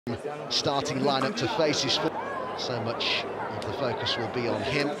starting lineup to face his foot. So much of the focus will be on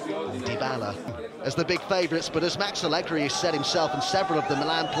him and DIBAIA as the big favourites, but as Max Allegri has said himself, in several of the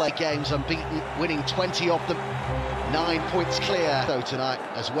Milan play games unbeaten, winning 20 of them, 9 points clear. So tonight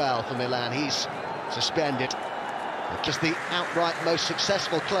as well for Milan, he's suspended. Just the outright most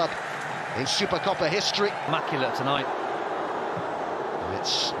successful club in Supercoppa history. Immaculate tonight. And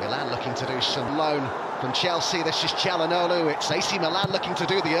it's Milan looking to do some loan from Chelsea. This is Calhanoglu. It's AC Milan looking to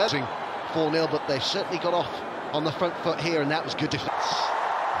do the urging 4-0, but they've certainly got off on the front foot here, and that was good defence.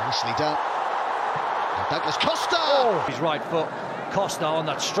 Nicely done. And Douglas Costa! Oh, his right foot. Costa on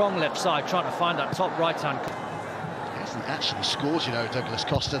that strong left side, trying to find that top right-hand. He hasn't actually scored, you know, Douglas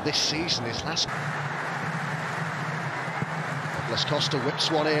Costa this season. His last... Douglas Costa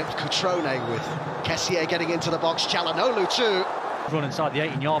whips one in. Cutrone with Kessié getting into the box. Calhanoglu too. Run inside the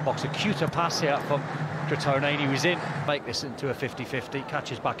 18-yard box. A cuter pass here from Cutrone, and he was in. Make this into a 50-50.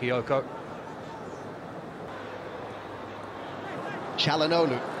 Catches Bakayoko.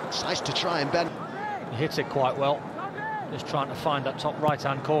 Calhanoglu decides to try and bend. He hits it quite well. Just trying to find that top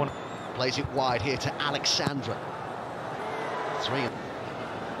right-hand corner. Plays it wide here to Alexandra. 3.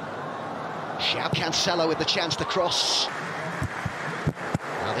 João Cancelo with the chance to cross.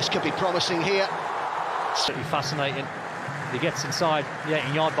 Now this could be promising here. Certainly fascinating. He gets inside the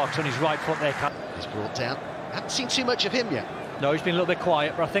 18-yard box on his right foot there. He's brought down. Haven't seen too much of him yet. No, he's been a little bit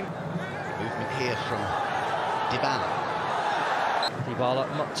quiet, but I think... Movement here from DIBAIA.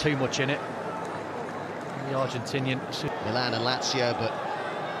 DIBAIA, not too much in it. The Argentinian. Milan and Lazio, but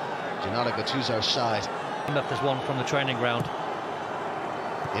Gennaro Gattuso's side. Left there's one from the training ground.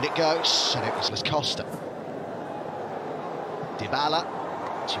 In it goes, and it was Costa. DIBAIA.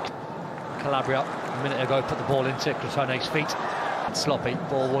 Calabria, a minute ago, put the ball into Cutrone's feet. Sloppy,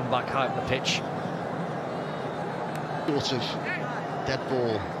 ball won back out the pitch. Sort of dead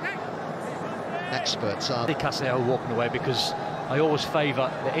ball experts are. Cassio walking away, because I always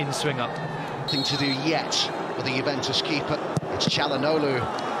favour the in-swinger. Nothing to do yet for the Juventus keeper. It's Calhanoglu.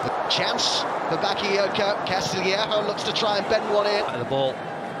 The chance for Bakayoko. Castillejo looks to try and bend one in. The ball,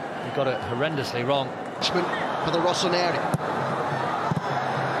 he got it horrendously wrong. For the Rossoneri.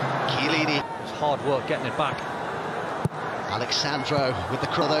 Chiellini. It's hard work getting it back. Alexandro with the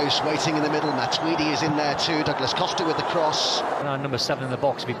cross. Those waiting in the middle. Matuidi is in there too. Douglas Costa with the cross. Now number 7 in the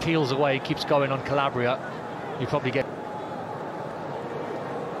box. If he peels away, keeps going on Calabria, you probably get...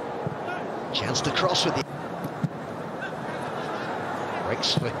 Chance to cross with the...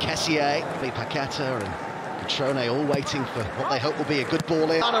 Breaks for Kessié, Paqueta and Cutrone all waiting for what they hope will be a good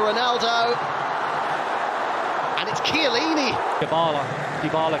ball in. Ronaldo. And it's Chiellini.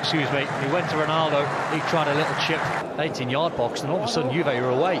 DIBAIA, excuse me. He went to Ronaldo, he tried a little chip, 18-yard box, and all of a sudden Juve are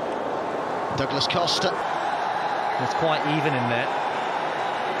away. Douglas Costa. It's quite even in there.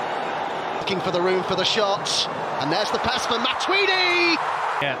 Looking for the room for the shot. And there's the pass for Matuidi.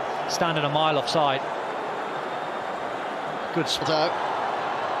 Yeah, standing a mile offside. Good spot.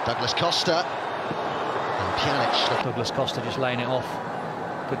 Douglas Costa. And Pjanic. Douglas Costa just laying it off.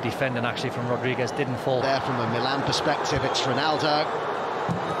 Good defending actually from Rodriguez, didn't fall. There from a Milan perspective, it's Ronaldo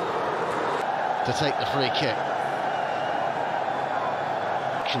to take the free kick.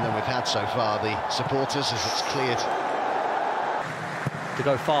 Action that we've had so far, the supporters, as it's cleared. To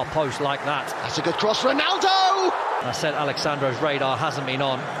go far post like that. That's a good cross, Ronaldo! I said Alexandro's radar hasn't been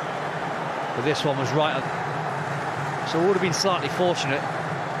on, but this one was right. So it would have been slightly fortunate,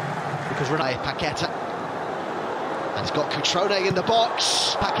 because Paqueta. And it's got Cutrone in the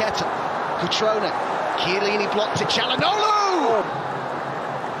box. Paqueta, Cutrone, Chiellini blocked it. Calhanoglu!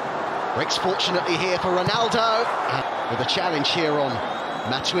 Breaks fortunately here for Ronaldo. And with a challenge here on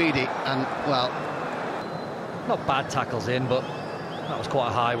Matuidi, and well, not bad tackles in, but that was quite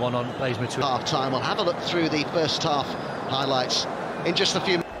a high one on Blaise Matuidi. Half time. I'll have a look through the first half highlights in just a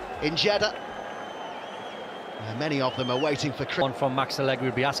few minutes. In Jeddah, many of them are waiting for... One from Max Allegri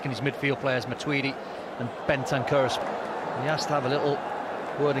would be asking his midfield players, Matuidi and Bentancur. He has to have a little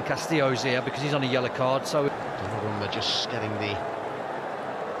word in Castillo's ear, because he's on a yellow card, so... We're just getting the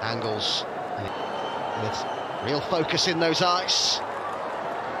angles with real focus in those eyes.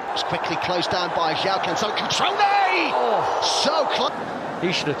 It's quickly closed down by João Cancelo. Cutrone! Oh, so close.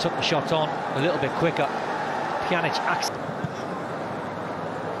 He should have took the shot on a little bit quicker. Pjanic acts.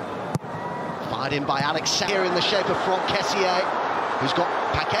 Fired in by Alexandra here in the shape of Franck Kessié, who's got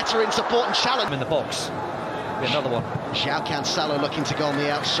Paqueta in support and challenge. In the box. Be another one. João Cancelo looking to go on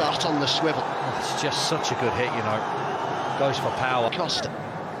the outside on the swivel. Oh, it's just such a good hit, you know. Goes for power. Costa.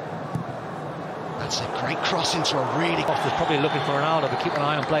 That's a great cross into a really... Costa's probably looking for Ronaldo, but keep an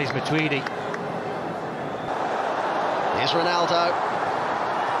eye on Blaise Matuidi. Here's Ronaldo.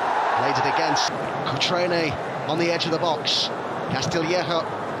 Played it against Cutrone on the edge of the box. Castillejo.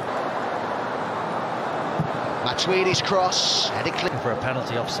 Matuidi's cross. Headed clean. For a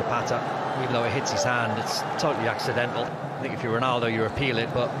penalty off Zapata, even though it hits his hand, it's totally accidental. I think if you're Ronaldo, you appeal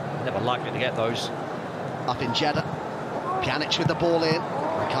it, but never likely to get those. Up in Jeddah. Pjanic with the ball in.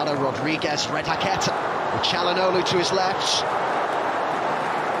 Ricardo Rodriguez, Red Paqueta. With Çalhanoğlu to his left.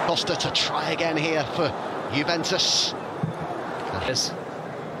 Costa to try again here for Juventus. Yes.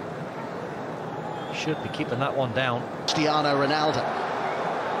 Should be keeping that one down. Cristiano Ronaldo.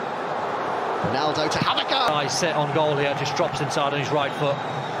 Ronaldo to have a go. Nice set on goal here, just drops inside on his right foot.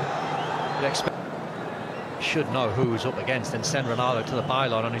 Should know who's up against and send Ronaldo to the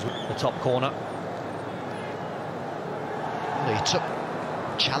byline on the top corner. He took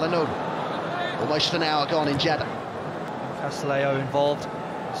Çalhanoğlu. Almost an hour gone in Jeddah. Castillejo involved.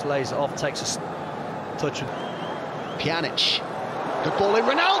 Slays it off, takes a touch. Pjanic. Good ball in.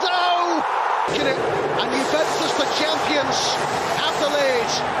 Ronaldo! And Juventus, the champions, have the lead.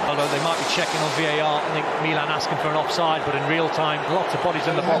 Although they might be checking on VAR, I think Milan asking for an offside, but in real time, lots of bodies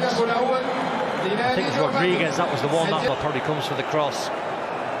in the box. I think it's Rodriguez, that was the one that probably comes for the cross.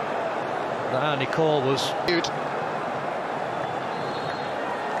 The only call was...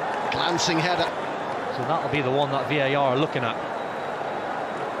 Glancing header. So that'll be the one that VAR are looking at.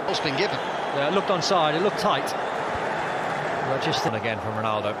 It's been given. Yeah, it looked onside, it looked tight. But just again from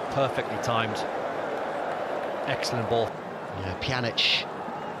Ronaldo, perfectly timed. Excellent ball. Yeah, Pjanic,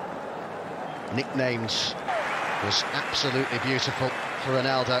 nicknamed, was absolutely beautiful for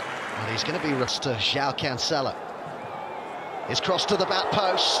Ronaldo. And he's going to be rushed to João Cancelo. His cross to the back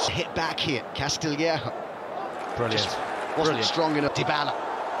post. Hit back here, Castillejo. Brilliant. Just wasn't strong enough. DIBAIA.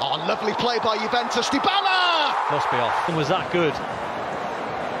 Oh, lovely play by Juventus. DIBAIA! Must be off. It was that good.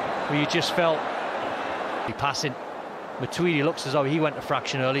 Where you just felt he passing. Matuidi looks as though he went a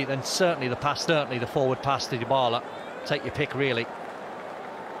fraction early, then certainly the forward pass to DIBAIA. Take your pick, really.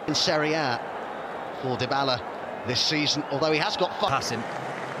 In Serie A for DIBAIA this season, although he has got passing.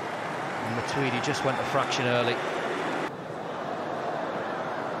 And Matuidi just went a fraction early.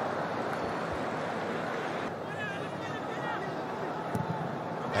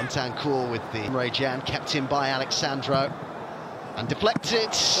 Bentancur with the Jan, kept in by Alexandro. And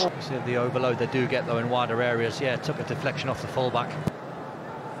deflected. See the overload they do get though in wider areas. Yeah, took a deflection off the fullback.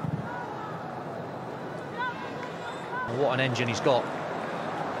 And what an engine he's got.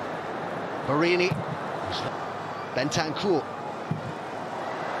 Marini. Bentancur.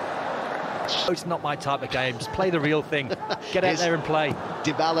 It's not my type of games. Play the real thing. Get out there and play.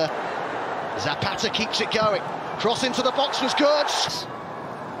 DIBAIA. Zapata keeps it going. Cross into the box was good.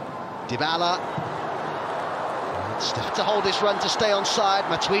 DIBAIA. To hold his run to stay onside.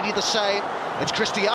 Matuidi the same. It's Cristiano.